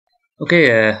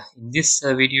Okay, in this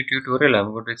video tutorial,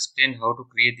 I'm going to explain how to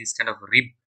create this kind of rib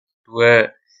to a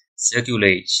circular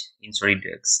edge in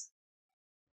SolidWorks.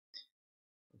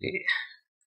 Okay,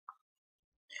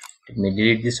 let me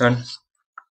delete this one.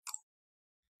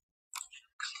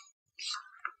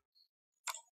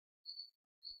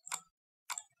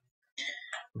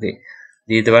 Okay,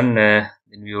 this is the one.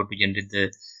 Then we have to generate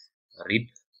the rib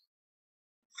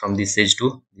from this edge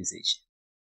to this edge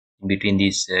in between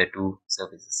these two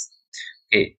surfaces.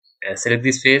 Okay, select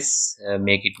this face,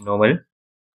 make it normal.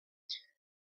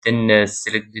 Then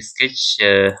select this sketch.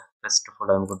 First of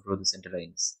all, I'm going to draw the center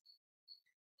lines.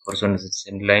 First one is the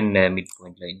center line,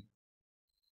 midpoint line.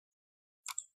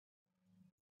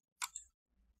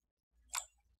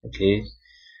 Okay,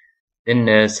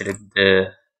 then select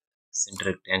the center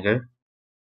rectangle.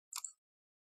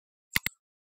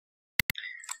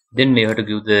 Then we have to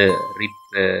give the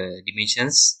rib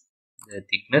dimensions, the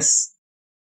thickness.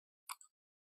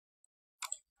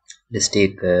 Let's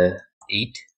take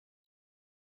 8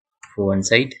 for one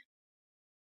side.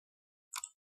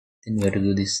 Then we have to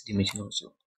give this dimension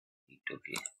also 8.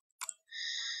 Okay,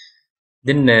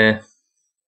 then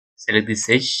select this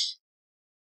edge.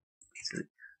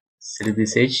 Select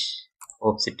this edge.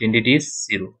 Offset entity is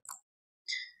 0.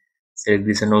 Select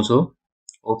this one also.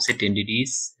 Offset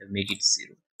entities, make it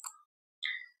 0.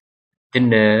 Then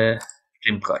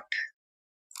trim cut.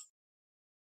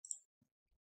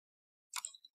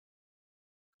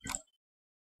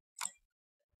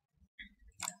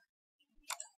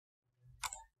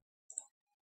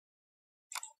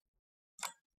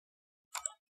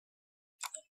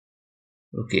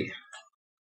 Okay.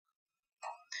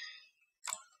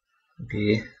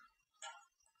 Okay.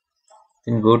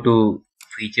 Then go to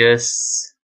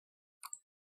features,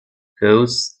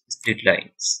 curves, split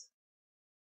lines.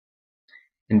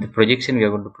 In the projection, we are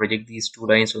going to project these two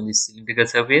lines on this cylindrical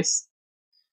surface.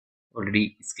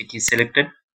 Already sketch is selected.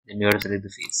 Then you have to select the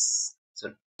face.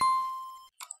 So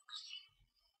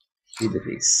see the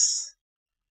face.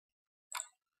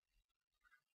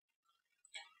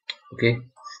 Okay,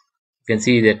 you can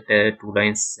see that two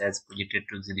lines as projected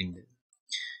to cylinder.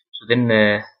 So then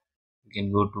you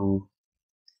can go to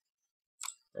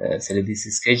select this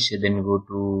sketch. Then go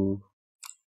to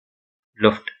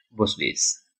loft both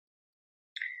ways.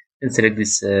 Then select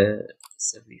this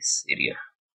surface area.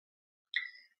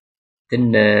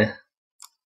 Then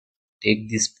take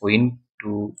this point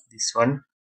to this one.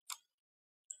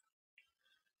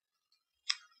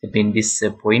 That means this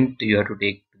point you have to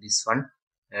take to this one.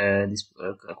 This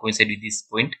coincide with this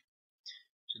point.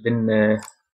 So then right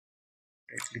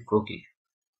click OK.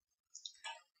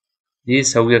 This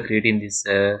is how we are creating this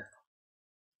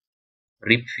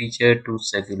rib feature to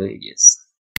circular edges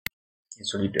in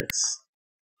SolidWorks.